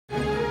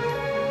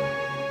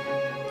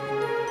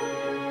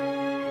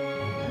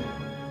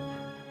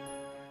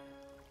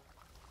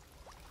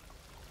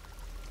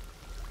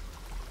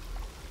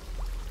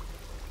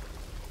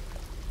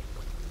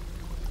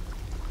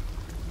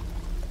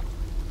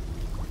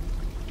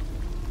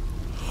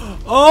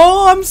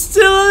Oh, I'm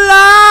still alive!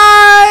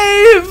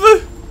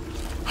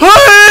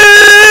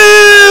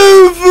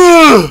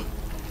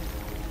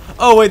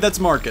 Oh wait, that's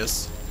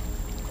Marcus.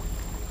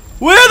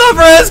 Where the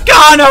frick is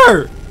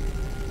Connor?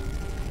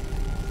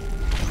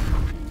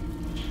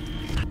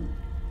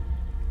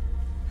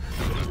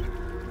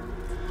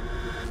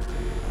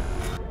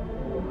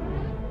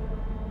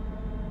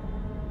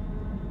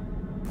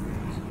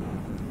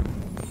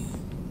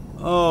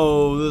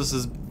 Oh, this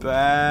is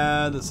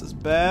bad. This is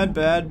bad,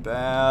 bad,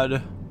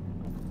 bad.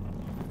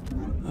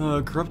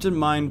 Corrupted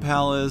Mind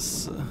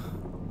Palace.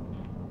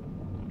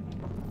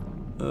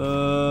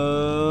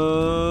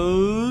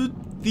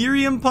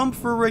 Therium pump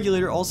for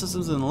regulator. All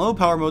systems in low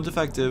power mode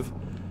defective.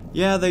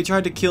 Yeah, they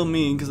tried to kill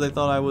me because they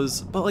thought I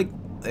was... But, like,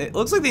 it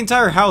looks like the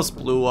entire house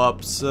blew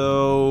up,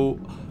 so...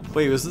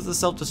 Wait, was this the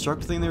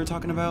self-destruct thing they were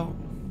talking about?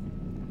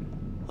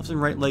 Left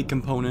and right leg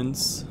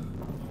components.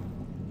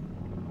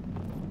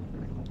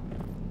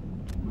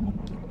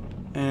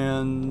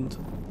 And...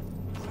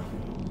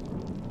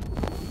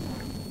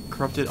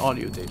 corrupted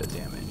audio data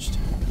damaged.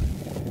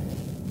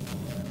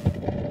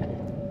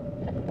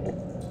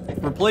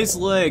 Replace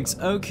legs.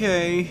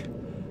 Okay.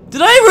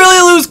 Did I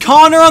really lose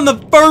Connor on the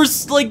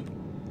first, like...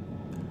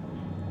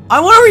 I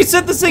want to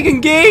reset the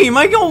second game.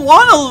 I don't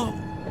want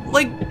to,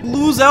 like,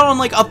 lose out on,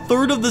 like, a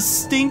third of the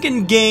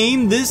stinking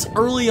game this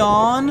early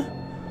on.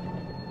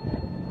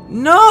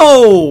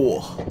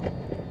 No!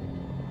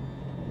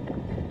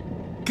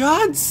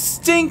 God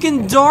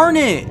stinking darn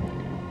it!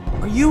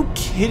 Are you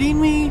kidding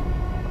me?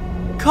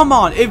 Come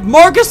on, if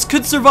Marcus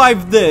could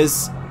survive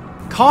this,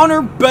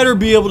 Connor better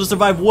be able to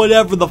survive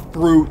whatever the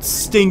fruit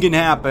stinking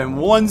happened.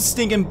 One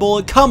stinking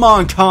bullet. Come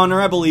on,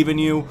 Connor, I believe in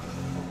you.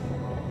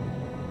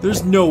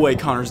 There's no way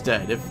Connor's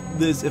dead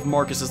if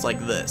Marcus is like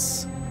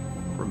this.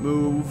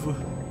 Remove.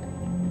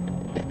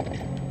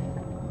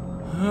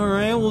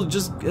 Alright, we'll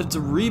just have to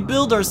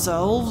rebuild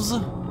ourselves.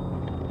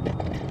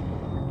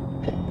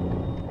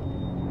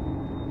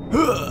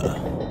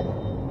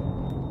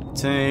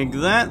 Take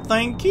that,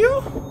 thank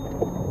you.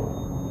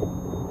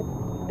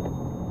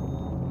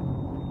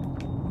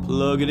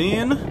 Plug it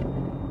in.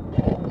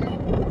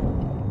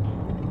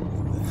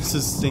 This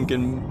is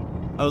stinking...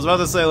 I was about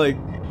to say, like,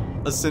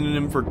 a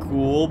synonym for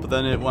cool, but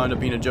then it wound up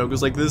being a joke. It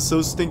was like, this is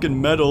so stinking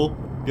metal.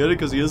 Get it?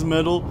 Because he is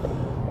metal?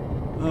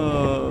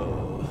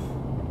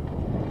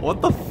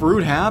 What the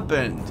fruit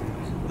happened?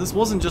 This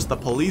wasn't just the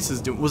police's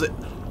doing... Was it...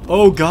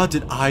 Oh god,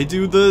 did I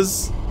do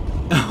this?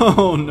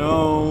 Oh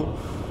no.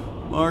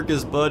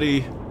 Marcus,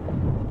 buddy.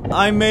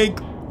 I make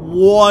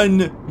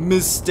one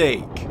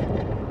mistake.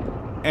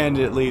 And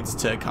it leads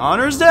to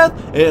Connor's death.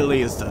 It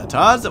leads to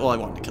Todd's death. Well, I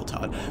wanted to kill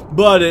Todd.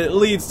 But it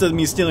leads to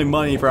me stealing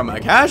money from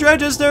a cash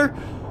register.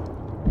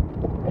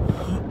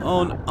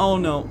 Oh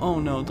no. Oh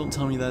no. Don't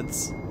tell me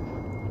that's...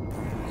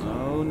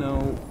 Oh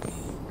no.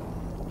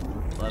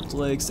 Left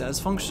leg status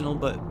functional,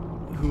 but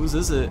whose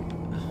is it?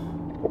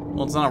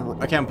 Well, it's not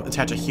a... I can't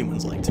attach a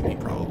human's leg to me,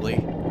 probably.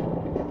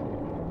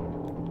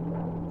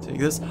 Take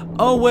this.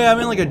 Oh wait, I'm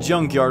in like a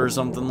junkyard or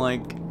something,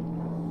 like...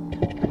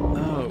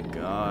 Oh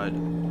god.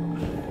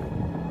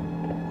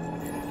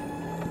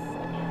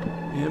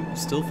 Yep,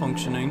 still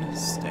functioning.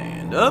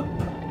 Stand up.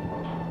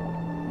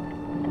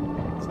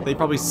 They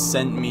probably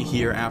sent me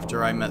here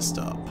after I messed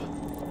up.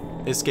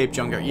 Escape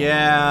junkyard.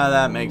 Yeah,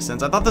 that makes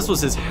sense. I thought this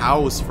was his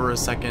house for a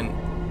second.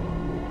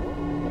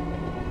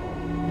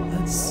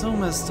 That's so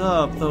messed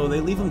up, though.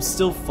 They leave him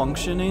still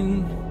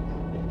functioning.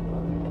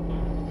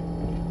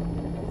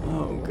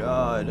 Oh,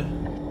 God.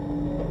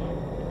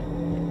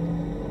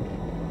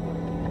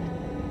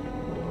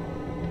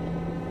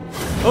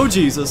 Oh,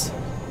 Jesus.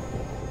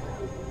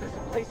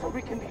 Place where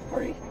we can be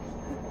free.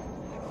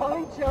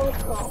 Find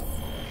Jericho!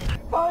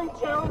 Find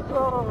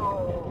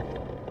Jericho!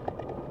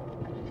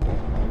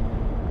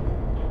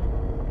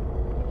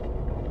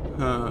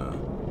 Huh.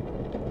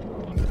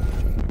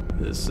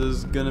 This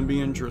is gonna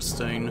be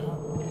interesting.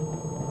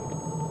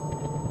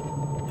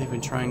 They've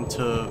been trying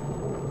to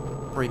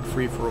break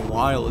free for a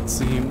while, it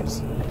seems.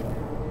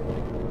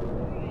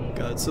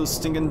 God, it's so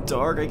stinking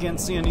dark, I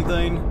can't see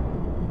anything.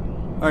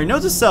 Alright,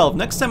 note to self,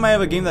 next time I have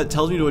a game that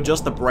tells me to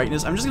adjust the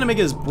brightness, I'm just gonna make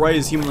it as bright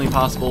as humanly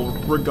possible,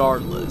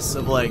 regardless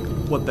of, like,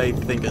 what they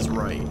think is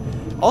right.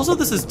 Also,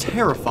 this is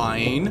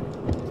terrifying.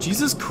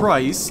 Jesus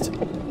Christ.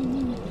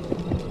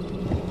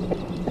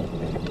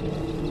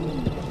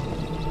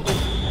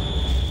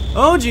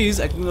 Oh, jeez.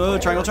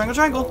 Triangle, triangle,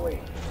 triangle.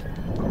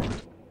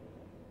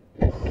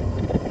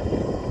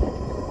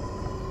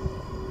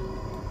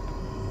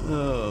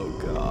 Oh,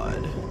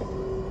 God.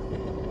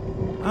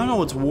 I don't know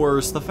what's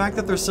worse, the fact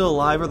that they're still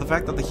alive or the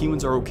fact that the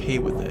humans are okay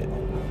with it.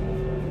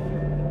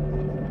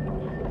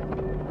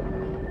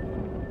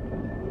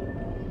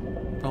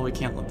 Probably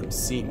can't let them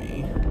see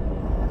me.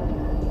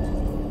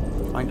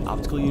 Find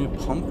optical unit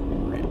pump.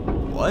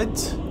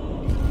 What?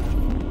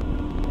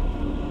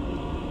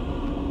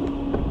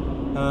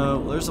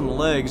 Well, there's some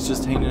legs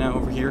just hanging out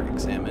over here.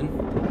 Examine.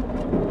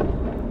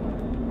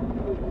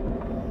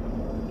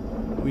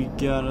 We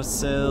got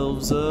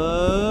ourselves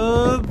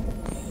a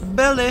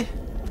belly.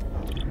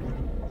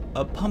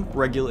 a pump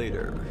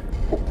regulator.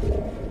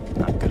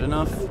 Not good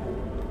enough.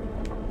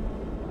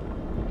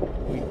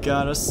 We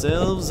got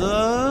ourselves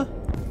a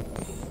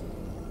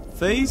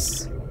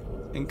face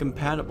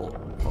incompatible.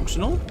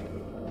 Functional?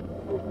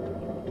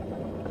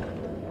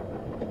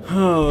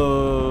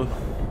 Oh,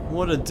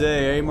 what a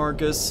day, eh,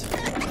 Marcus?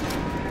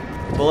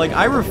 But like,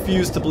 I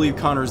refuse to believe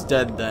Connor's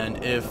dead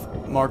then if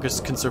Marcus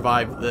can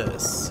survive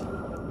this.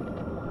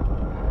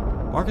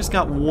 Marcus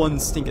got one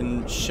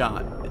stinking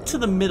shot to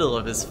the middle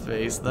of his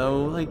face,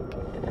 though. Like,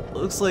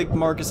 looks like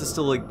Marcus is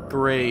still like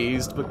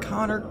grazed, but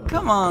Connor,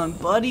 come on,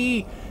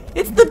 buddy.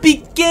 It's the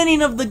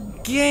beginning of the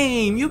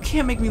game. You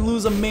can't make me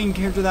lose a main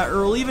character that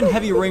early. Even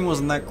Heavy Rain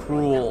wasn't that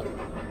cruel.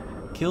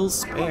 Kill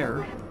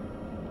Spare.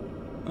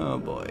 Oh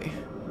boy.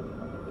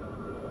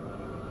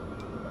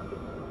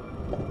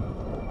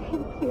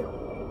 Thank you.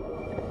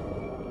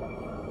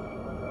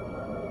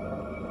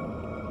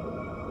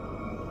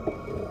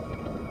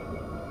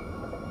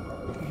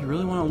 You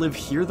really want to live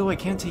here, though? I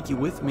can't take you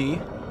with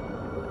me.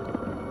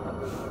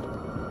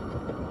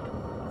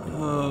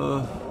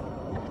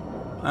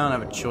 I don't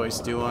have a choice,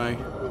 do I?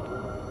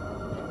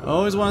 I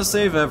always want to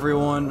save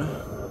everyone.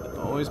 It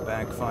always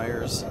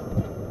backfires.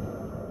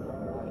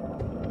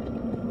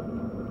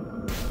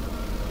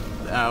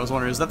 I was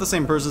wondering, is that the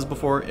same person as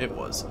before? It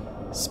was.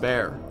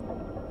 Spare.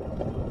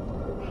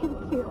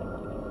 Thank you.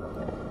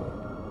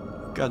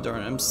 God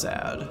darn it, I'm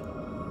sad.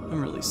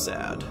 I'm really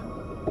sad.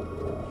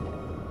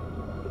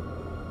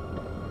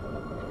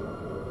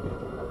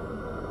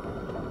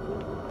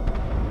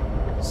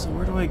 So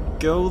where do I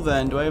go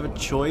then? Do I have a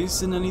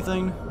choice in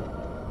anything?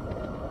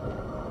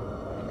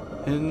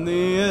 In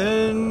the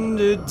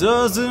end, it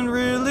doesn't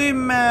really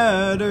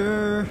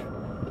matter.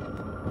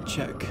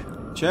 Check.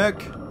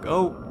 Check.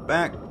 Go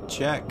back.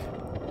 Check.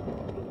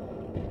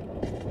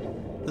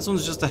 This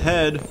one's just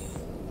ahead.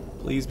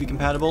 Please be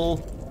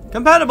compatible.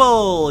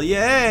 Compatible!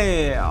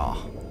 Yeah!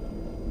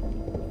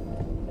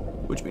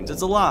 Which means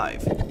it's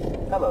alive.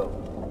 Hello.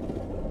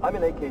 I'm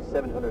an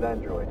AK-700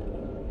 android.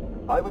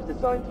 I was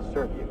designed to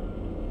serve you.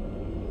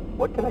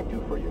 What can I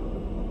do for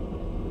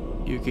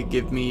you? You could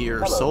give me your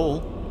Hello.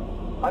 soul.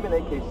 I'm an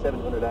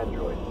AK-700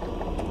 android.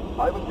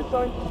 I was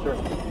designed to serve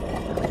you.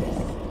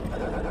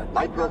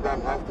 My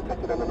program has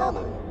detected an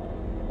anomaly.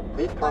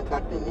 Please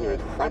contact the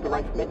nearest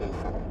Cyberlife Maintenance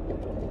Center.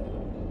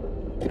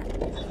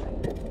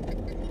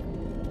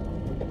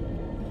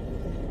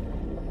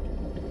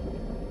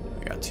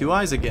 I got two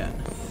eyes again.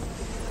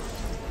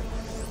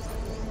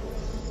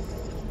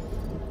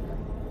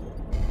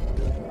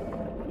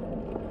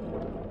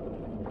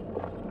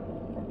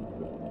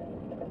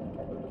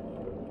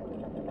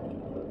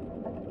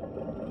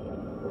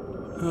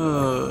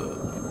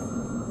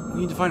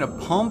 I need to find a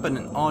pump and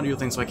an audio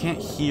thing, so I can't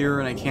hear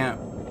and I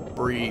can't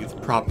breathe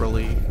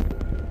properly.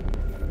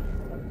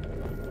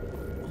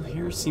 Well,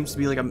 here seems to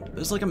be like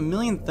there's like a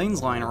million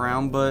things lying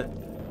around, but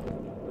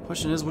the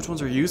question is, which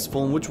ones are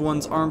useful and which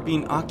ones aren't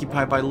being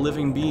occupied by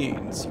living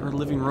beings or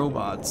living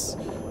robots?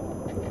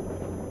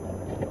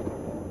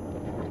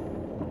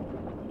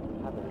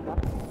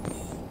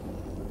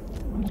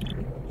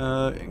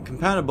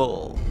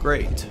 Incompatible.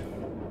 Great.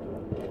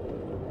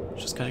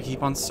 Just gotta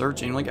keep on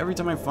searching. Like, every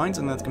time I find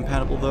something that's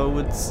compatible, though,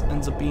 it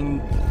ends up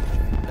being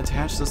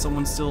attached to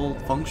someone still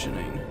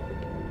functioning.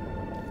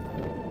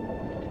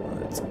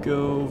 Let's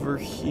go over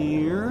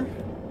here.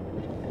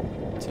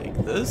 Take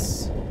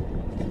this.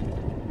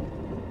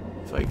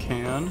 If I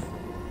can.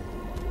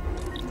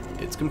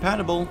 It's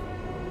compatible.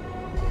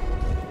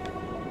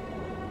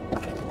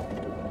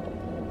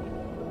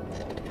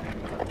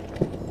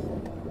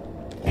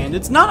 And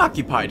it's not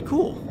occupied.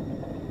 Cool.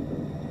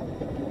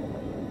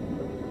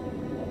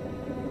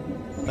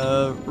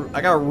 I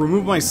gotta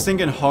remove my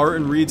stinking heart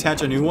and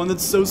reattach a new one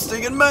that's so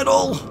stinking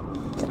metal!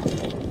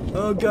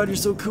 Oh god, you're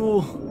so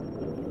cool.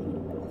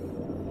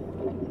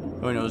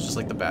 Oh no, it's just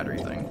like the battery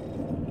thing.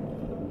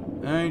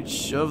 Alright,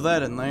 shove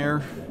that in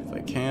there, if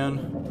I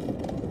can.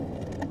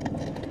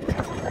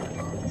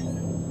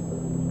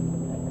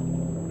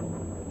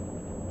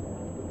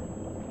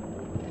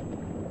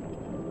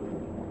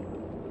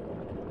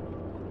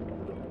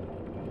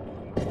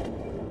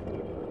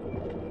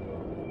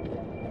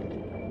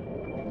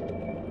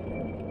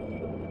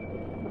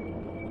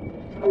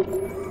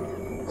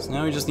 So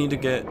now we just need to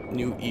get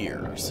new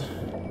ears.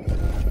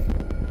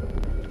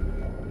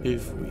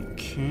 If we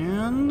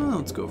can,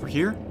 let's go over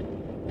here.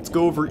 Let's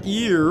go over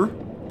here.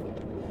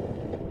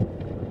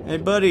 Hey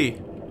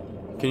buddy,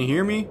 can you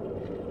hear me?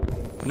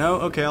 No?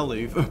 Okay, I'll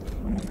leave.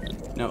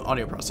 No,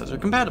 audio processor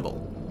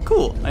compatible.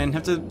 Cool, I didn't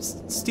have to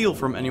steal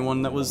from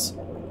anyone that was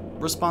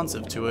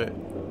responsive to it.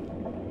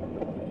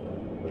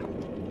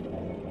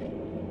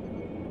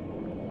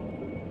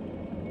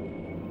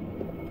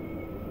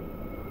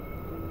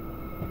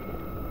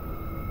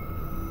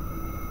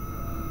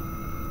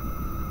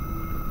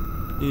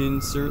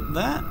 Insert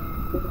that.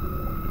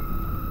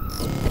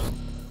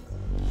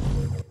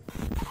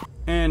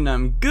 And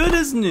I'm good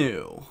as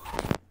new.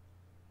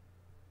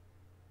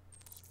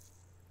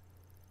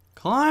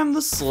 Climb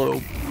the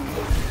slope.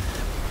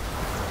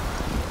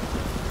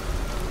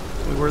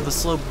 Wait, where'd the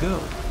slope go?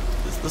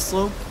 Is the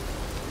slope?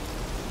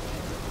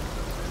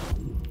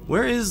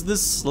 Where is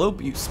this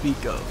slope you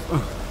speak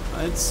of?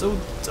 It's so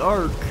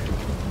dark.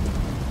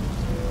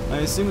 I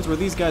assume it's where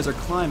these guys are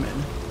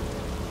climbing.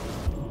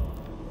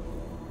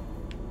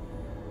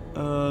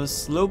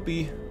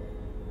 Slopey.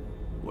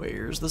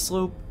 Where's the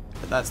slope?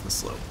 That's the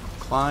slope.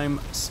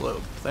 Climb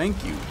slope.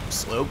 Thank you,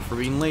 slope, for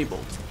being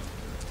labeled.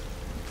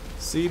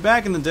 See,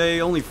 back in the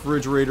day, only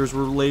refrigerators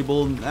were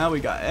labeled. Now we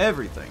got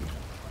everything.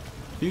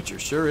 Future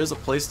sure is a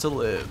place to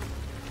live.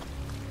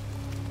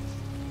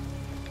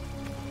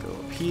 Go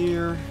up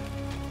here.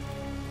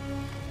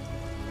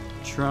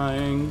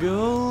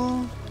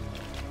 Triangle.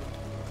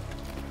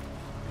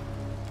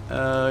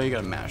 You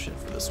gotta mash it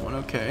for this one.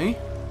 Okay.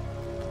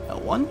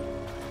 L1.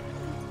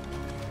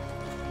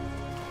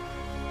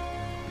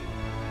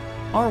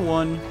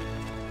 R1.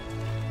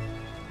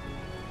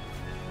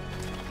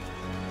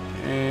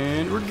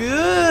 And we're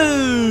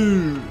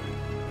good!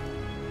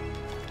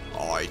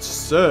 I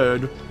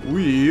said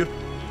we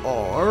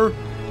are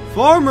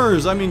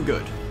farmers! I mean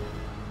good.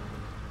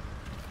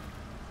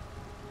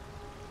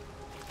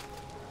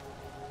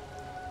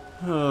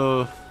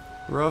 Oh,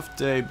 rough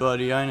day,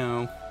 buddy, I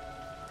know.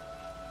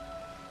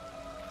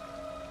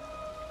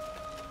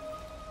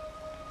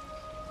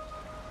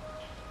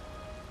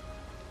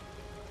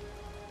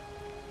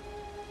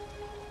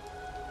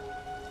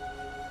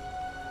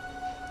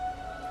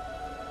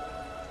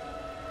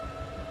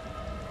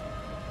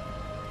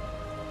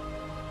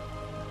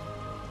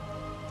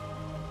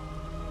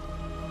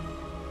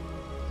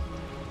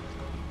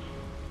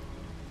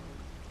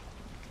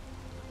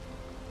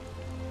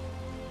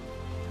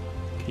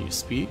 Can you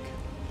speak?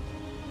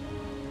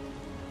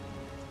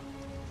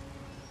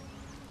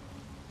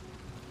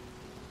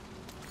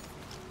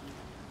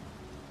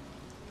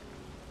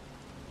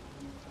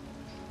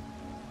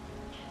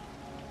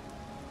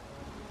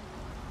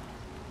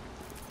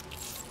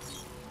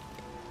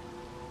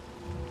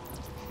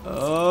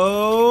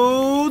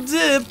 Oh,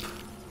 dip!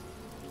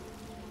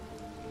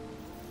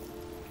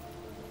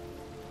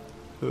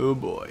 Oh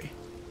boy.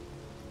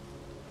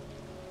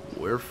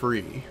 We're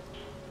free.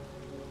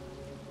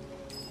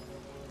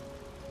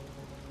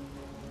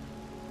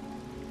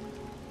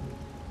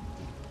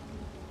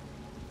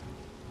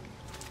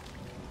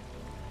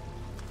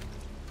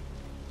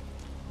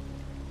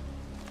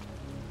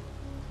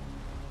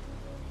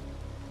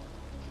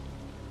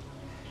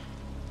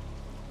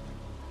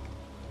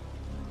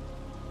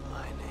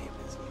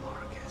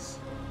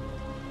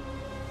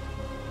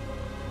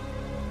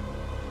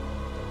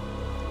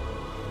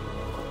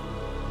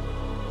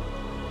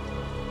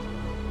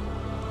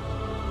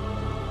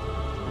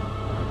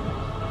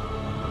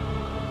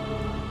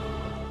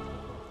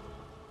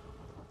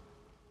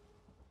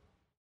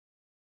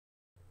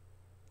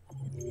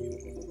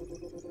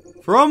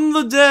 From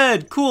the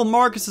dead! Cool,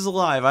 Marcus is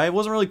alive. I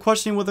wasn't really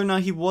questioning whether or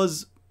not he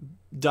was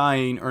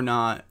dying or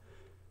not.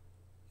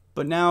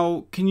 But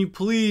now, can you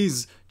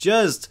please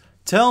just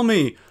tell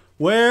me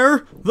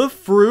where the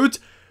fruit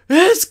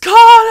is,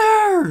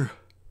 Connor?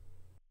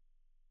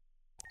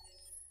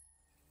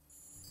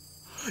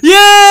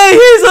 Yay!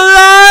 He's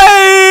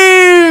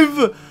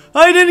alive!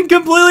 I didn't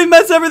completely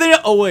mess everything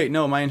up. Oh wait,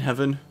 no, am I in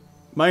heaven?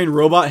 Am I in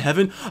robot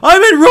heaven?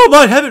 I'm in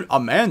robot heaven!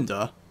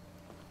 Amanda.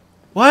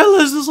 Why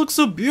does this look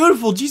so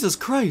beautiful? Jesus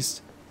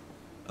Christ.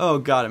 Oh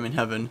god, I'm in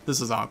heaven.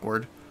 This is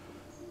awkward.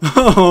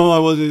 Oh, I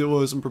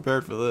wasn't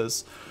prepared for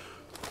this.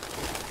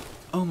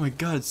 Oh my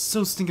god, it's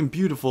so stinking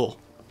beautiful.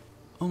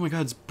 Oh my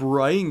god, it's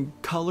bright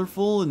and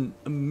colorful and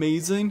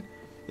amazing.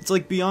 It's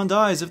like beyond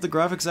eyes if the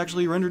graphics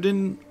actually rendered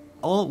in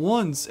all at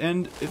once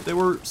and if they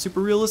were super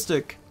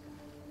realistic.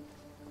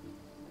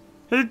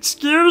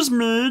 Excuse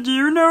me, do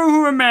you know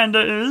who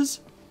Amanda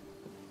is?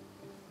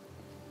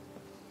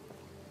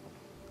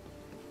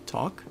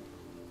 Talk?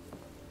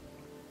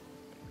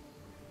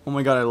 Oh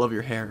my god, I love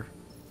your hair.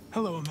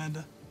 Hello,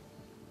 Amanda.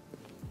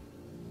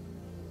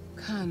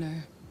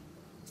 Connor,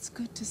 it's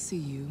good to see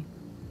you.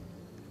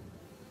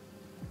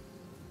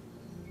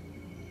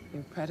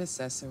 Your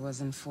predecessor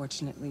was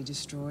unfortunately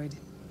destroyed.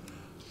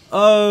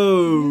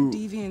 Oh!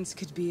 Deviants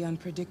could be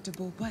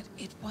unpredictable, but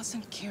it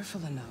wasn't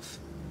careful enough.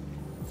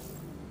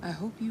 I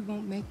hope you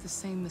won't make the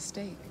same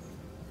mistake.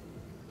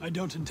 I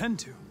don't intend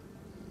to.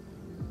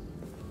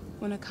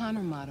 When a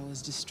Connor model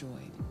is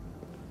destroyed,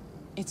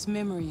 its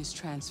memory is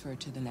transferred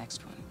to the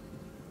next one.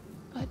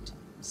 But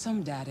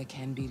some data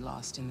can be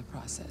lost in the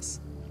process.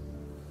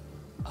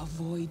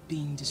 Avoid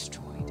being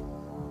destroyed.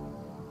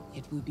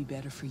 It would be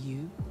better for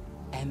you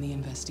and the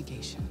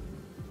investigation.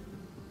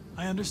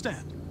 I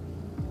understand.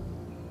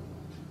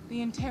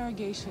 The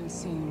interrogation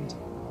seemed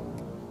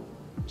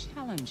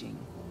challenging.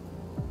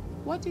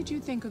 What did you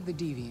think of the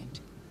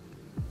deviant?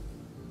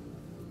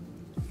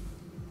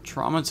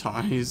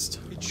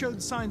 Traumatized. It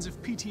showed signs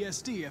of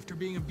PTSD after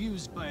being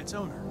abused by its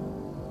owner.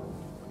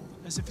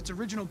 As if its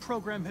original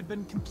program had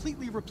been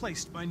completely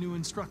replaced by new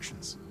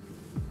instructions.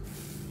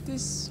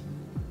 This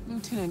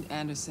Lieutenant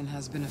Anderson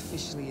has been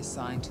officially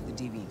assigned to the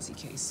deviancy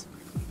case.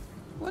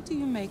 What do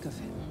you make of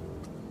him?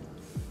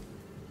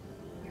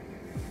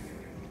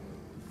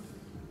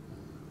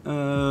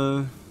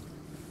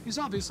 He's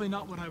obviously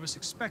not what I was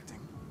expecting.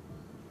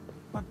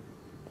 But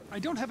I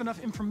don't have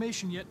enough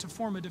information yet to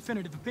form a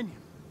definitive opinion.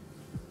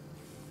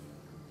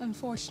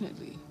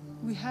 Unfortunately,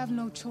 we have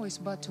no choice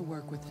but to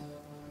work with him.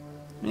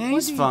 Yeah, What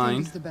he's do you fine.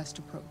 think is the best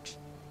approach?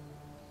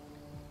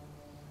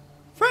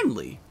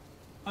 Friendly.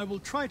 I will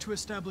try to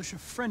establish a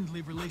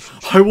friendly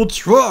relationship. I will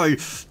try to be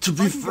If I can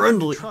get him to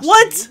friendly. trust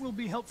What? me, it will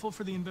be helpful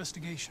for the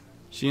investigation.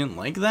 She didn't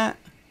like that?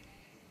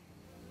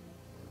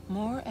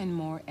 More and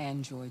more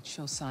androids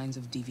show signs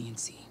of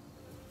deviancy.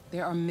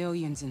 There are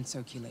millions in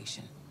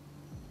circulation.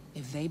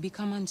 If they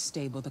become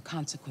unstable, the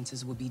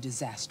consequences will be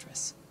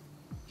disastrous.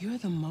 You're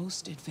the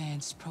most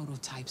advanced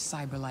prototype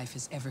CyberLife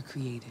has ever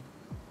created.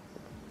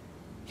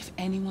 If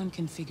anyone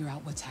can figure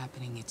out what's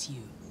happening, it's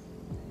you.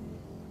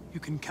 You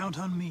can count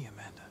on me,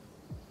 Amanda.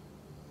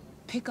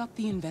 Pick up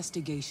the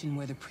investigation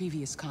where the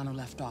previous Connor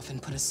left off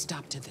and put a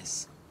stop to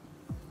this.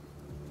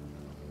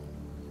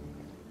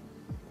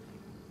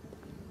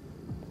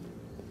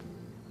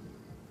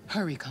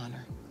 Hurry,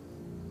 Connor.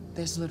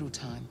 There's little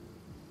time.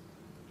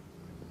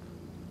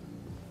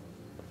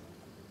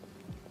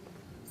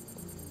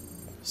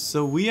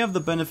 So we have the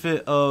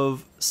benefit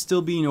of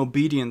still being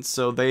obedient,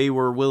 so they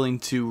were willing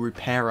to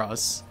repair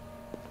us.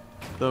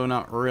 Though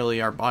not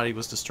really, our body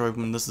was destroyed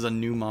when this is a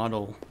new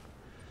model.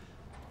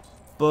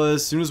 But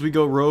as soon as we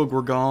go rogue,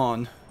 we're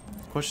gone.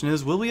 Question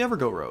is, will we ever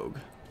go rogue?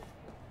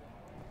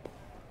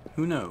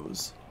 Who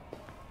knows?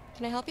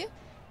 Can I help you?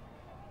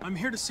 I'm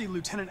here to see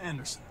Lieutenant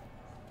Anderson.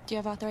 Do you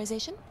have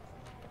authorization?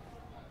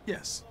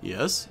 Yes.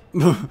 Yes?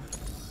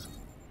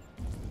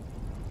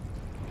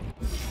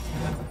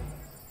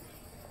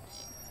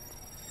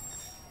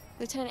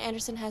 Lieutenant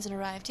Anderson hasn't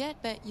arrived yet,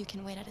 but you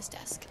can wait at his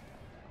desk.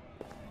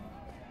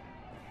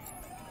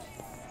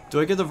 Do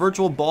I get the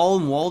virtual ball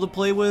and wall to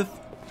play with?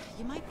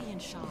 You might be in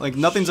shock. Like,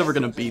 nothing's ever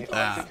gonna beat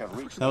that.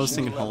 That was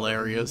thinking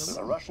hilarious.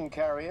 A Russian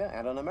carrier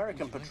and an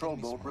American patrol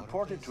boat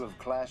reported to have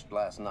clashed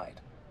last night.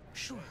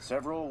 Sure.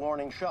 Several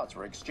warning shots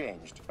were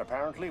exchanged,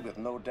 apparently with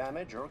no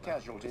damage or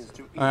casualties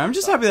to either Alright, I'm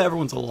just side. happy that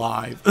everyone's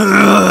alive.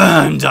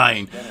 I'm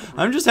dying.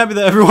 I'm just happy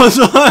that everyone's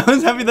alive.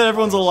 I'm happy that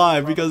everyone's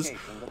alive because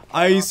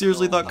I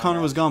seriously thought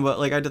Connor was gone, but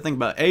like I had to think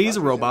about it. A, he's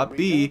a robot.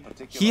 B,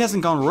 he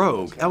hasn't gone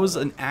rogue. That was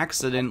an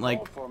accident,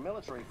 like,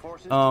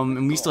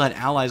 and we still had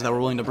allies that were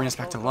willing to bring us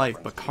back to life.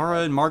 But Kara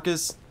and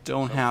Marcus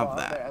don't have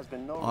that.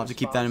 I'll have to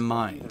keep that in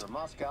mind.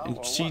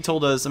 And she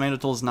told us, Amanda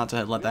told us not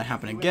to let that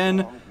happen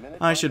again.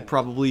 I should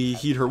probably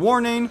heed her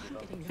warning,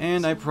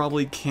 and I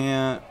probably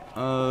can't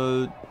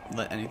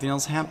let anything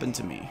else happen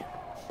to me.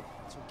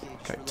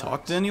 Can I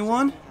talk to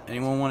anyone?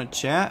 Anyone want to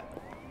chat?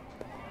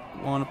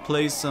 Want to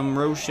play some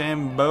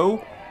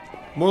Rochambeau?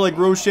 More like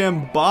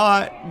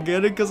Rochambot.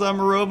 Get it? Because I'm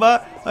a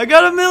robot? I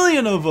got a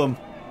million of them.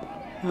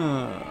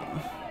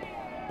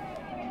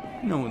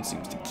 No one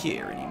seems to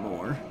care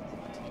anymore.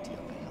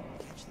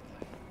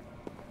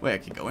 Wait, I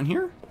could go in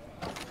here?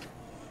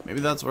 Maybe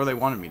that's where they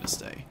wanted me to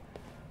stay.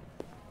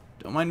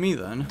 Don't mind me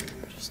then.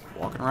 Just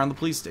walking around the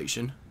police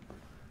station.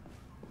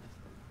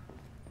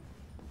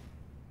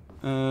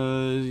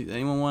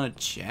 Anyone want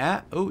to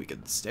chat? Oh, we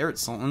could stare at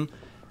something.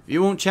 If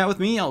you won't chat with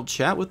me, I'll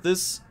chat with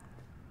this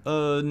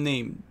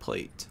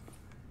nameplate.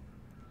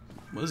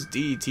 What is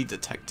DET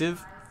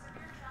detective?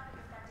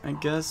 I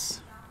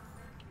guess.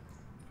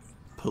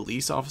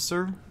 Police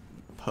officer?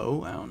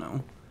 Poe? I don't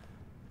know.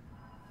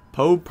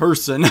 Poe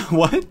person.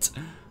 What?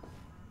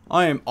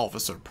 I am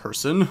officer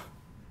person.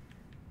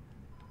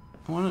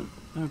 I want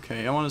to.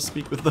 Okay, I want to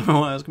speak with them. I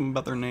want to ask them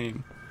about their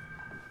name.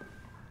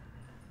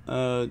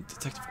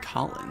 Detective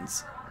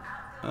Collins.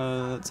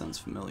 That sounds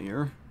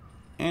familiar.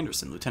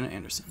 Anderson, Lieutenant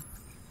Anderson.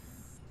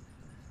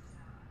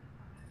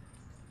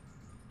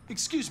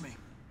 Excuse me.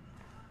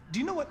 Do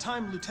you know what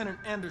time Lieutenant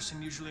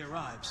Anderson usually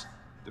arrives?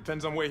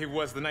 Depends on where he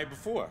was the night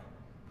before.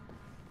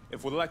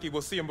 If we're lucky,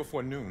 we'll see him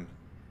before noon.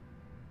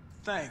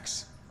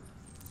 Thanks.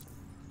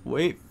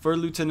 Wait for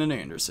Lieutenant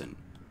Anderson.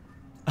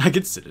 I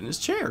could sit in his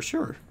chair,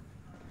 sure.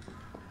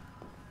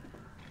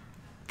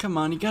 Come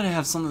on, you gotta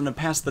have something to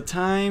pass the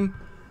time.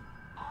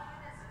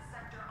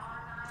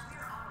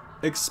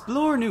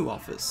 Explore new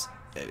office.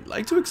 I'd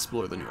like to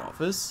explore the new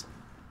office.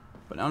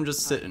 But now I'm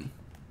just sitting.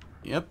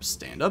 Yep,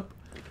 stand up.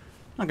 I'm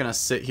not gonna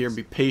sit here and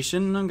be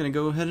patient. I'm gonna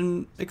go ahead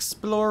and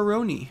explore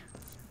Roni.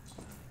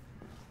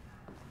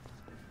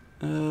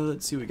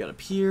 Let's see what we got up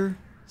here.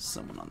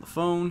 Someone on the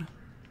phone.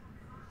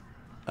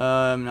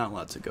 I'm not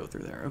allowed to go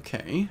through there.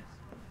 Okay.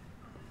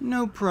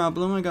 No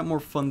problem. I got more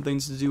fun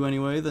things to do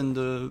anyway than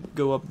to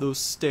go up those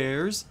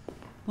stairs.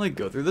 Like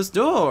go through this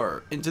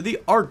door into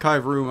the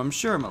archive room. I'm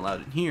sure I'm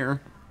allowed in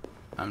here.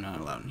 I'm not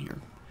allowed in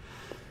here.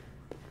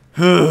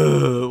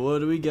 What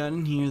do we got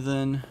in here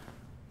then?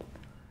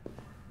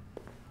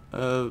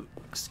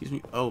 Excuse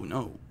me. Oh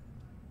no.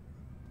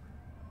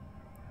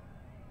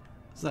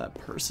 Is that a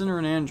person or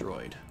an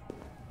android?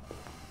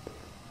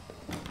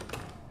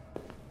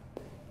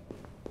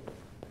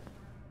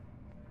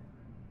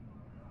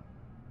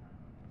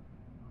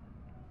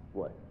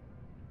 What?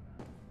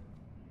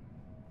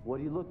 What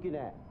are you looking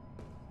at?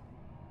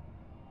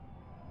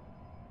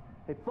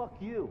 Hey, fuck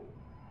you.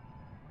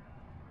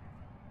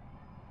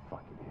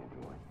 fucking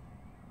android.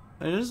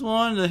 I just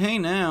wanted to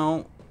hang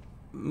out.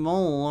 I'm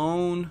all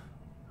alone.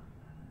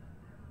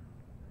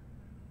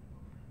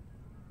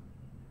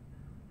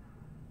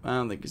 I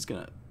don't think he's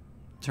gonna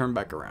turn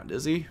back around,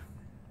 is he?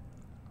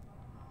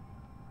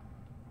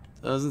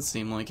 Doesn't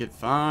seem like it.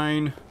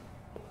 Fine.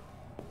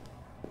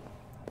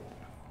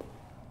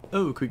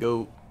 Oh, could we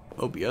go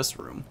OBS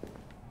room?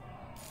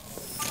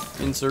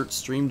 Insert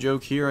stream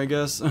joke here, I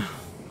guess.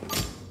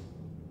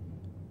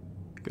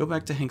 Go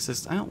back to Hank's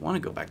desk. I don't want to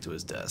go back to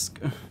his desk.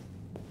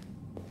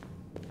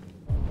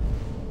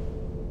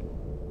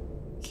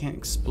 Can't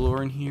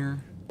explore in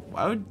here.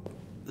 Why would...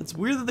 It's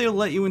weird that they'll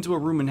let you into a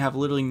room and have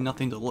literally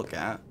nothing to look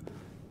at.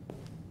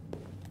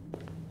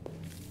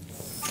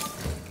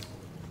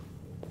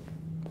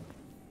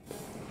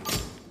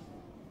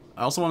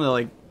 I also want to,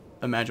 like,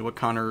 imagine what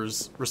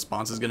Connor's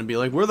response is going to be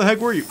like. Where the heck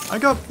were you? I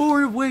got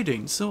bored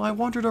waiting, so I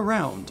wandered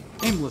around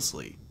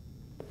aimlessly.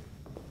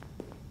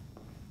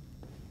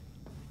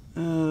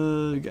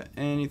 Got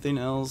anything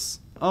else?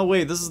 Oh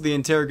wait, this is the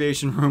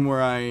interrogation room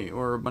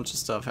where a bunch of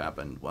stuff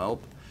happened. Well,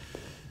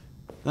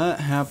 that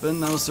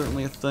happened. That was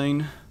certainly a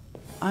thing.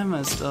 I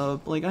messed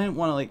up. Like, I didn't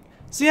want to, like...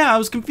 So yeah, I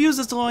was confused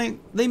as to why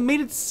they made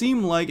it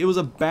seem like it was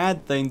a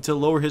bad thing to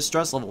lower his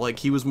stress level. Like,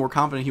 he was more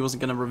confident he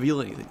wasn't going to reveal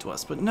anything to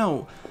us. But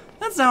no,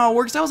 that's not how it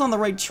works. I was on the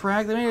right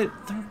track. They're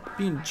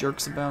being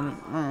jerks about it.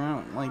 I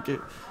don't like it.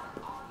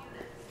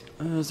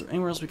 Is there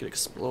anywhere else we could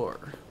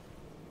explore?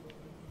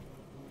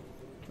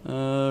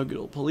 Good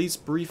old police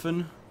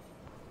briefing.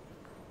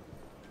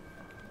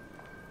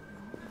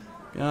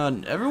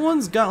 God,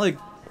 everyone's got, like,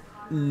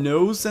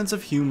 no sense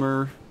of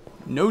humor,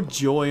 no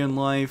joy in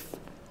life.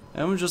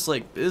 Everyone's just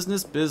like,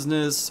 business,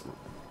 business.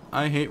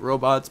 I hate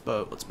robots,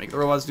 but let's make the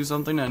robots do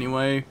something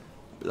anyway.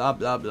 Blah,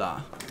 blah,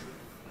 blah.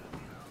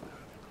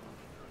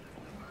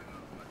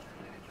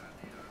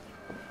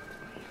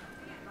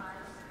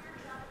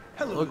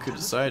 Hello. Look who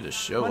decided to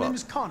show My up. name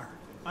is Connor.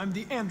 I'm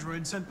the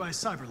android sent by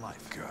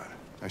CyberLife. God,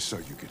 I saw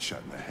you get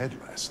shot in the head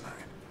last night.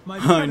 My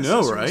I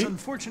know, predecessor right? was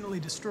unfortunately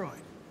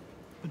destroyed,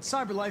 but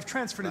CyberLife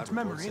transferred its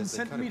memory and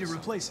sent me to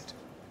replace it.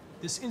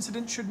 This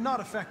incident should not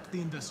affect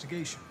the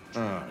investigation.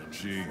 Oh,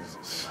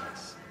 Jesus.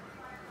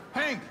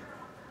 Hank,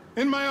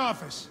 in my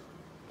office.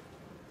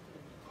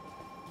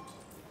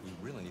 We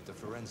really need the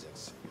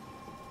forensics.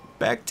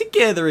 Back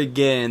together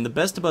again. The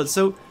best about...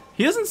 So,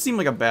 he doesn't seem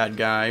like a bad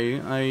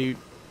guy. I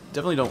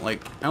definitely don't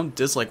like... I don't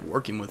dislike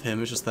working with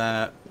him. It's just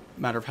that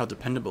matter of how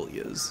dependable he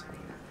is.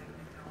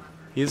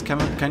 He is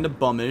kind of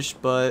bummish,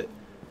 but...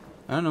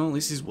 I don't know, at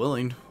least he's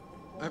willing.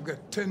 I've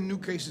got 10 new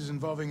cases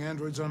involving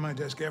androids on my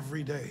desk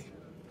every day.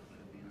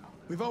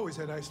 We've always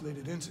had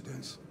isolated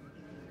incidents.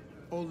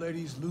 Old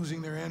ladies losing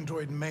their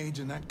android maids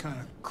and that kind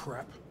of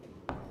crap.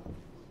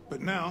 But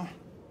now,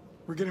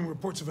 we're getting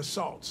reports of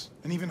assaults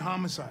and even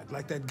homicide,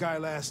 like that guy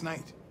last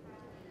night.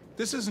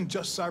 This isn't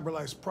just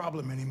CyberLife's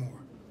problem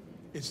anymore.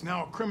 It's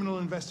now a criminal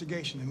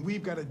investigation, and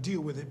we've got to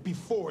deal with it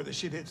before the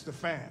shit hits the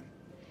fan.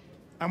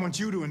 I want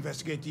you to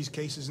investigate these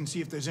cases and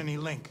see if there's any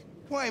link.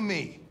 Why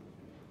me?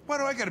 Why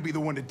do I gotta be the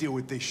one to deal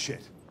with this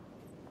shit?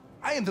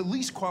 I am the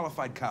least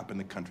qualified cop in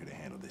the country to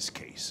handle this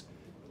case.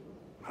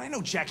 I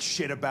know jack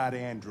shit about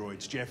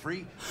androids,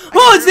 Jeffrey.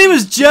 Oh, his name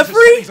is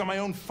Jeffrey? On my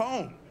own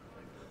phone.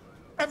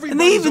 And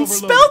they even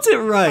spelt it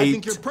right. I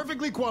think you're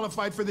perfectly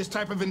qualified for this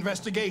type of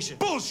investigation.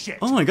 Bullshit.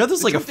 Oh my god, this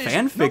is like a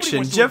fan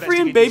fiction.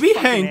 Jeffrey and baby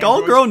Hank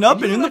all grown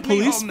up and in the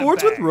police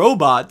sports with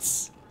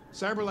robots.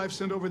 CyberLife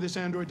sent over this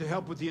android to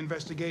help with the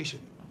investigation.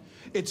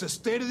 It's a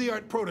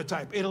state-of-the-art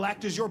prototype. It'll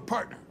act as your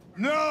partner.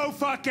 No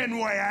fucking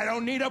way. I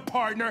don't need a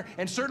partner,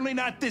 and certainly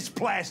not this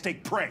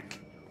plastic prick.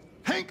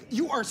 Hank,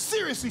 you are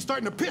seriously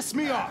starting to piss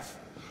me off.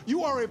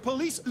 You are a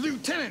police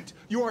lieutenant.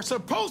 You are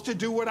supposed to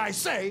do what I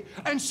say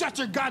and shut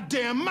your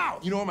goddamn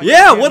mouth. You know what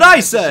yeah, what I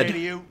said. To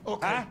you?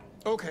 Okay, huh?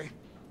 okay.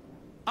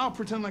 I'll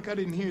pretend like I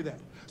didn't hear that.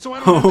 So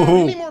I don't have to add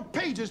any more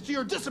pages to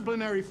your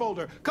disciplinary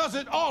folder, because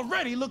it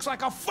already looks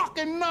like a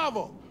fucking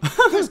novel.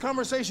 This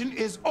conversation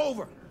is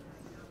over.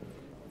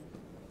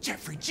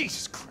 Jeffrey,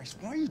 Jesus Christ,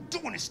 why are you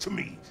doing this to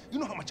me? You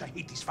know how much I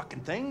hate these fucking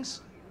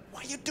things.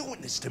 Why are you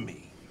doing this to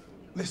me?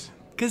 Listen.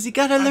 Because you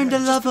gotta learn to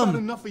love them. him.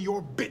 Enough of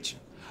your bitching.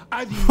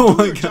 Either you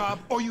do your job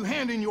or you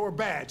hand in your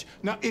badge.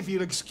 Now, if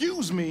you'll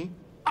excuse me,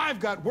 I've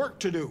got work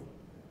to do.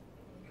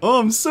 Oh,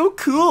 I'm so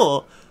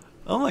cool.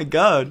 Oh my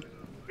god.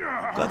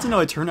 Glad to know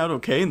I turn out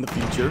okay in the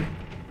future.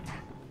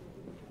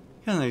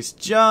 Got a nice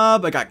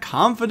job. I got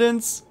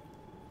confidence.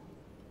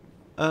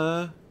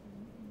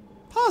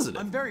 Positive.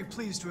 I'm very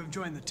pleased to have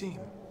joined the team.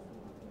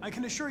 I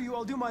can assure you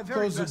I'll do my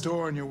very best. Close the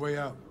door on your way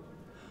out.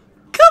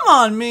 Come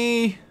on,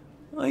 me.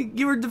 Like,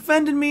 you were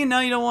defending me and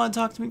now you don't want to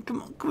talk to me.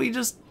 Come on, can we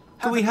just...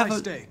 Can we have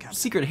a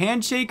secret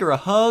handshake or a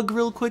hug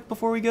real quick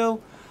before we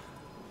go?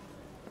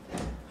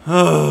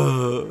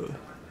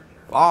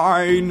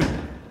 Fine.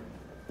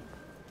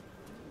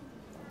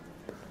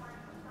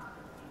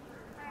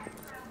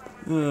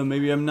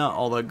 Maybe I'm not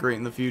all that great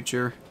in the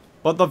future.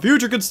 But the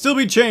future could still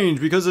be changed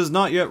because it's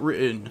not yet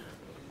written.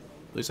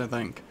 At least I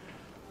think.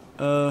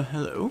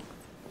 Hello?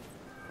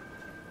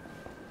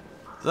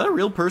 Is that a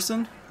real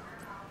person?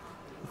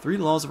 3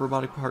 laws of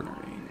robotic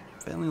partnering.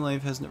 Family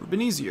life has never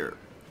been easier.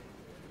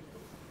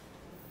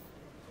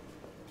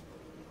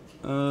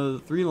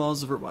 3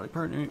 laws of robotic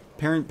partnering.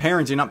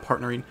 Parenting, not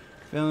partnering.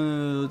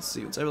 Let's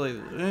see. What's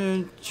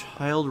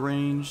child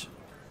range.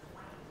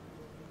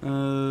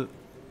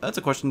 That's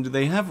a question. Do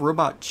they have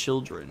robot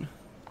children?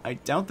 I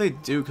doubt they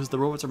do, because the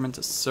robots are meant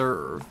to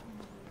serve.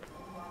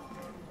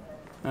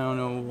 I don't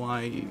know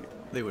why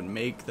they would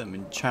make them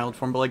in child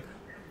form, but like,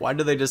 why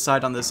do they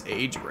decide on this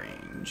age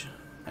range?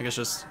 I guess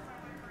just,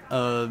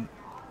 I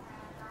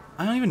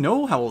don't even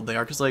know how old they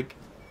are, because like,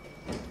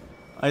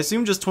 I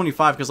assume just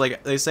 25, because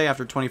like, they say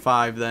after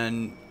 25,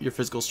 then your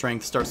physical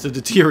strength starts to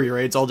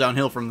deteriorate. It's all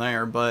downhill from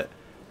there, but,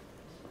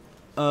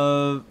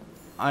 I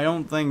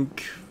don't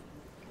think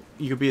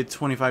you could be a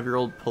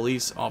 25-year-old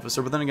police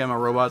officer, but then again, I'm a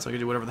robot, so I can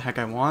do whatever the heck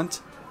I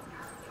want.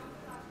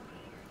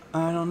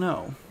 I don't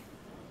know.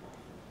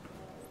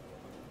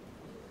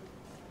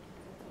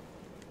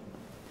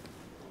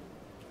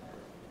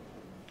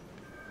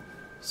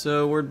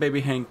 So, where'd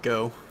Baby Hank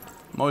go?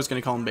 I'm always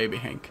gonna call him Baby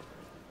Hank.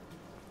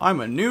 I'm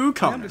a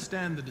newcomer. I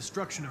understand the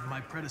destruction of my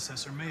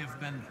predecessor may have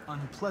been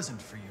unpleasant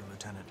for you,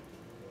 Lieutenant.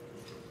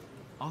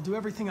 I'll do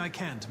everything I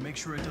can to make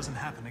sure it doesn't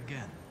happen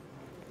again.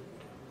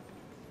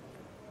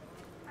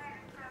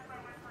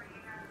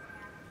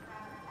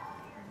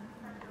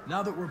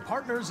 Now that we're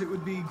partners, it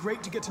would be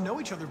great to get to know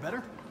each other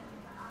better.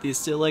 Do you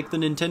still like the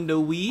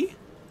Nintendo Wii?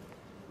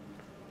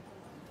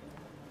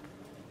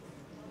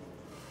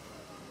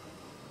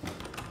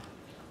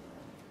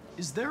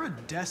 Is there a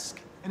desk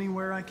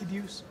anywhere I could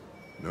use?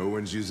 No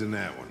one's using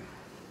that one.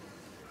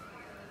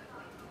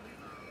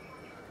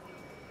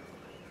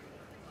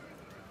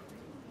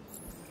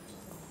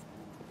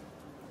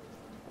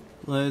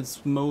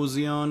 Let's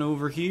mosey on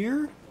over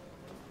here.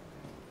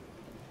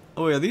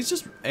 Oh yeah, these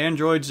just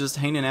androids just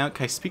hanging out.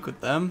 Can I speak with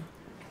them?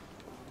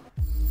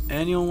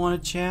 Anyone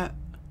want to chat?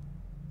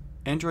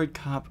 Android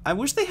cop. I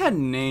wish they had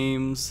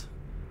names.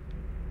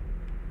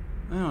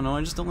 I don't know,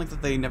 I just don't like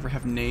that they never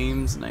have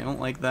names, and I don't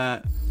like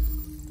that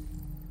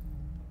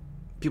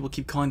people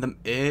keep calling them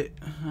it.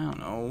 I don't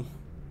know.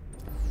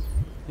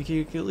 Like,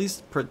 you can at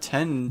least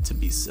pretend to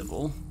be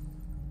civil.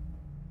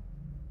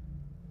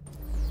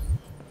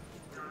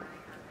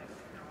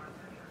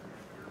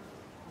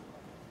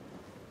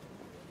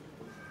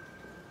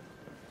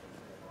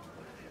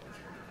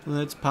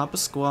 Let's pop a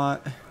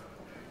squat.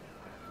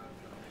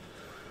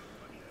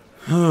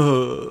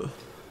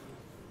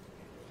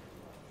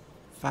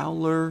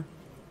 Fowler,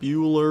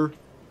 Bueller.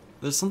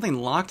 There's something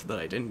locked that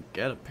I didn't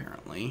get,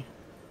 apparently.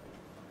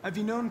 Have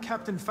you known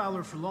Captain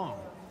Fowler for long?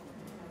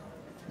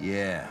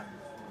 Yeah.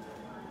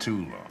 Too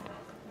long.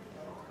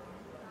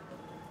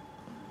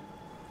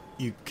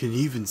 You can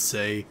even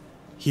say,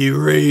 he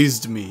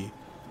raised me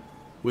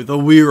with a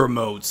Wii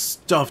remote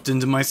stuffed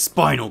into my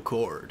spinal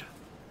cord.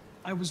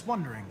 I was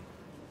wondering,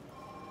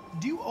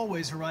 do you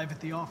always arrive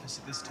at the office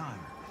at this time?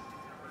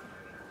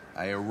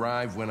 I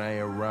arrive when I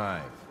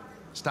arrive.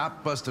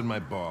 Stop busting my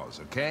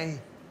balls, okay?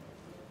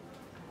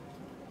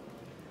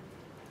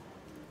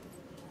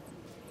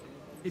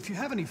 If you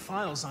have any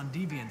files on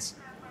deviants,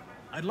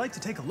 I'd like to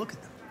take a look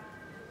at them.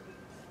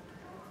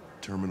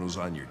 Terminal's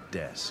on your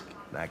desk.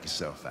 Knock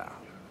yourself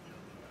out.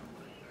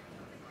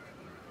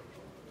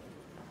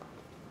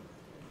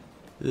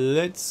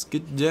 Let's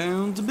get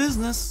down to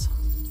business.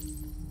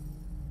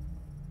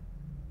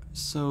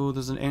 So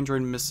there's an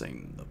android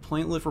missing. The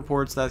plaintiff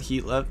reports that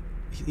he left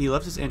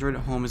his android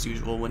at home as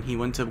usual when he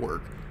went to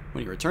work.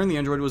 When he returned, the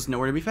android was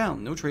nowhere to be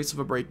found. No trace of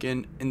a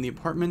break-in in the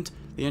apartment.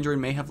 The android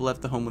may have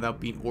left the home without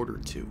being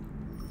ordered to.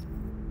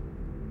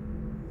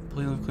 The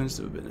plaintiff claims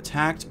to have been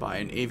attacked by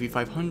an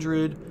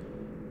AV-500,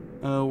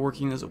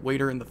 working as a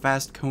waiter in the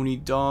Fast Coney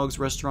Dogs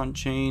restaurant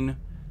chain,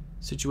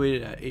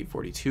 situated at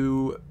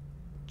 842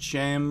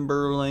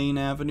 Chamberlain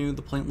Avenue.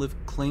 The plaintiff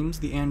claims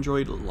the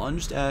android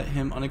lunged at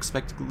him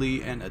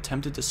unexpectedly and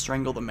attempted to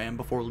strangle the man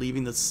before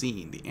leaving the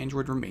scene. The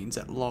android remains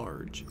at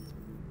large.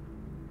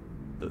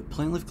 The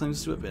plaintiff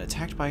claims to have been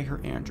attacked by her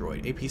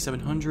android,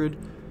 AP-700.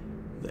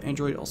 The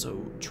android also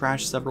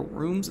trashed several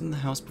rooms in the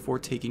house before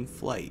taking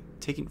flight.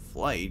 Taking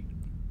flight?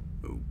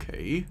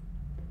 Okay.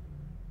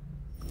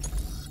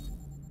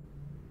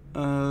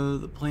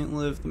 The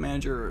plaintiff, the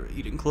manager of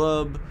Eden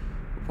Club,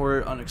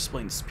 reported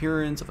unexplained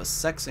disappearance of a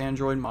sex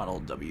android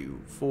model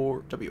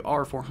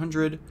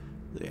WR400.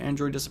 The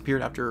android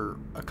disappeared after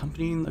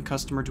accompanying the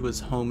customer to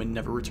his home and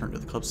never returned to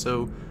the club.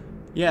 So,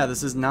 yeah,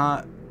 this is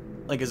not,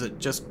 like, is it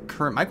just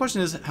current? My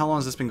question is, how long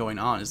has this been going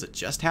on? Is it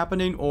just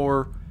happening,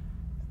 or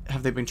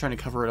have they been trying to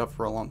cover it up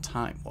for a long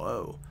time?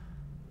 Whoa.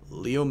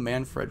 Leo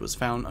Manfred was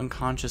found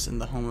unconscious in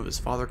the home of his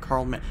father,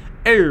 Carl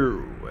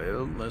Oh,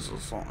 well, this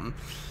is something.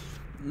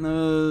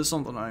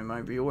 Something I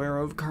might be aware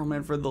of. Carl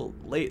Manfred, the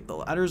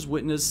latter's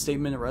witness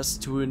statement arrests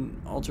to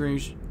an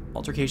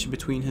altercation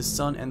between his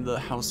son and the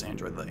house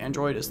android. The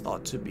android is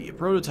thought to be a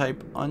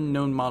prototype,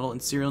 unknown model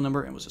and serial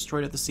number, and was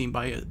destroyed at the scene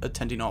by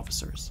attending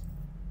officers.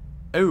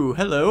 Oh,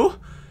 hello!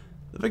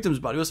 The victim's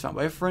body was found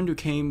by a friend who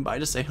came by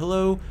to say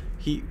hello.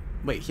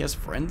 Wait, he has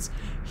friends?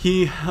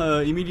 He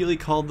immediately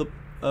called the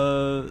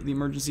the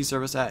emergency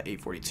service at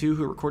 842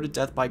 who recorded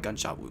death by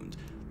gunshot wound.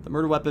 The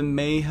murder weapon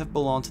may have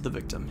belonged to the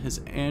victim. His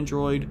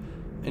android,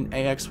 an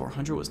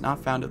AX-400, was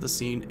not found at the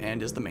scene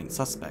and is the main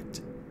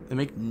suspect. They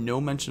make no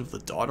mention of the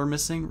daughter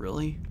missing,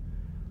 really?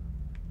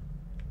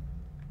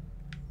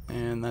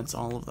 And that's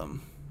all of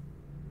them.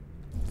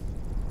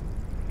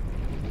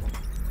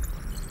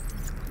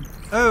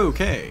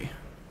 Okay.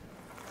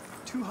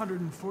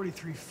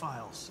 243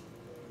 files.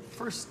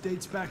 First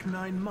dates back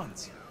 9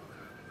 months.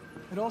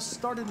 It all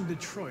started in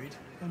Detroit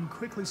and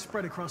quickly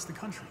spread across the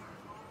country.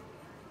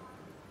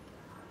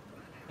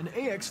 An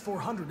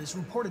AX-400 is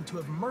reported to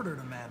have murdered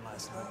a man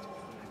last night.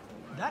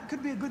 That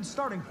could be a good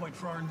starting point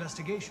for our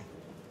investigation.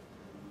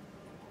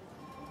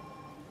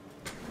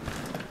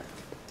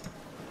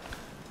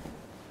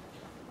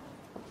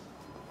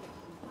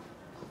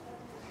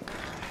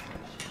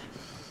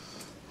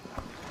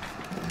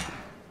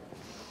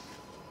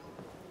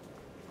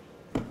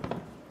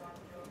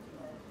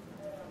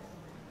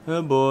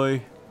 Oh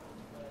boy.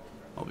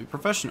 I'll be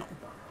professional.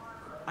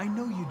 I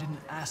know you didn't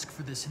ask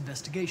for this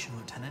investigation,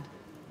 Lieutenant,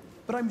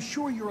 but I'm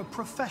sure you're a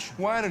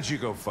professional. Why don't you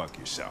go fuck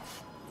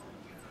yourself?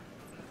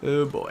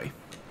 Oh boy.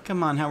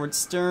 Come on, Howard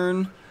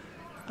Stern.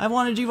 I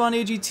wanted you on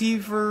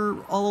AGT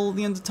for all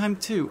the end of time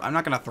too. I'm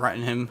not gonna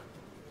threaten him.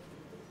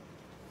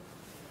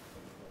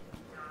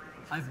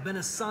 I've been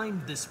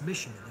assigned this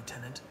mission,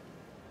 Lieutenant.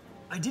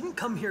 I didn't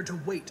come here to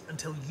wait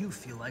until you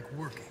feel like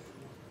working.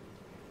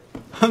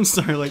 I'm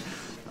sorry, like,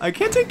 I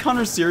can't take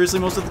Connor seriously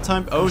most of the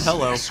time. Oh,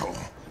 hello. Asshole.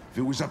 If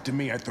it was up to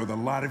me, I'd throw the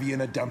lot of you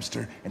in a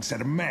dumpster and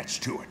set a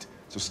match to it.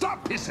 So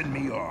stop pissing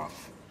me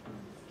off.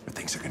 But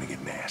things are gonna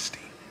get nasty.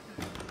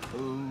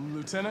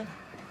 Lieutenant?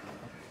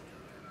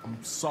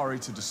 I'm sorry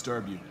to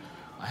disturb you.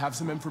 I have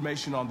some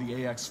information on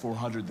the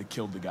AX-400 that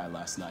killed the guy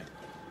last night.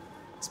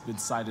 It's been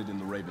sighted in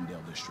the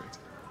Ravendale district.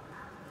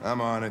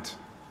 I'm on it.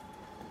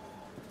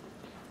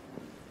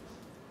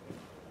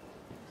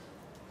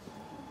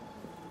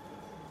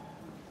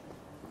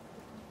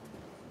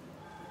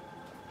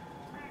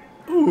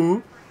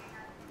 Ooh,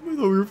 I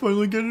thought we were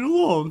finally getting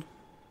along.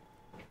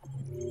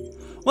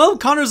 Well,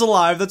 Connor's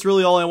alive. That's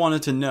really all I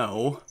wanted to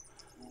know.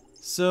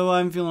 So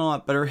I'm feeling a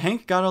lot better.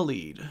 Hank got a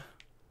lead.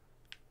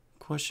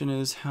 Question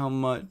is how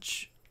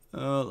much? A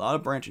lot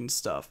of branching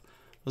stuff.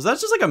 Was that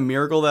just like a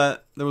miracle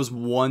that there was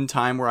one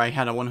time where I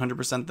had a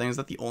 100% thing? Is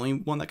that the only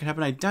one that could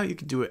happen? I doubt you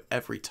could do it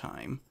every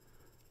time.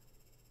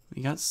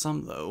 We got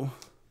some though.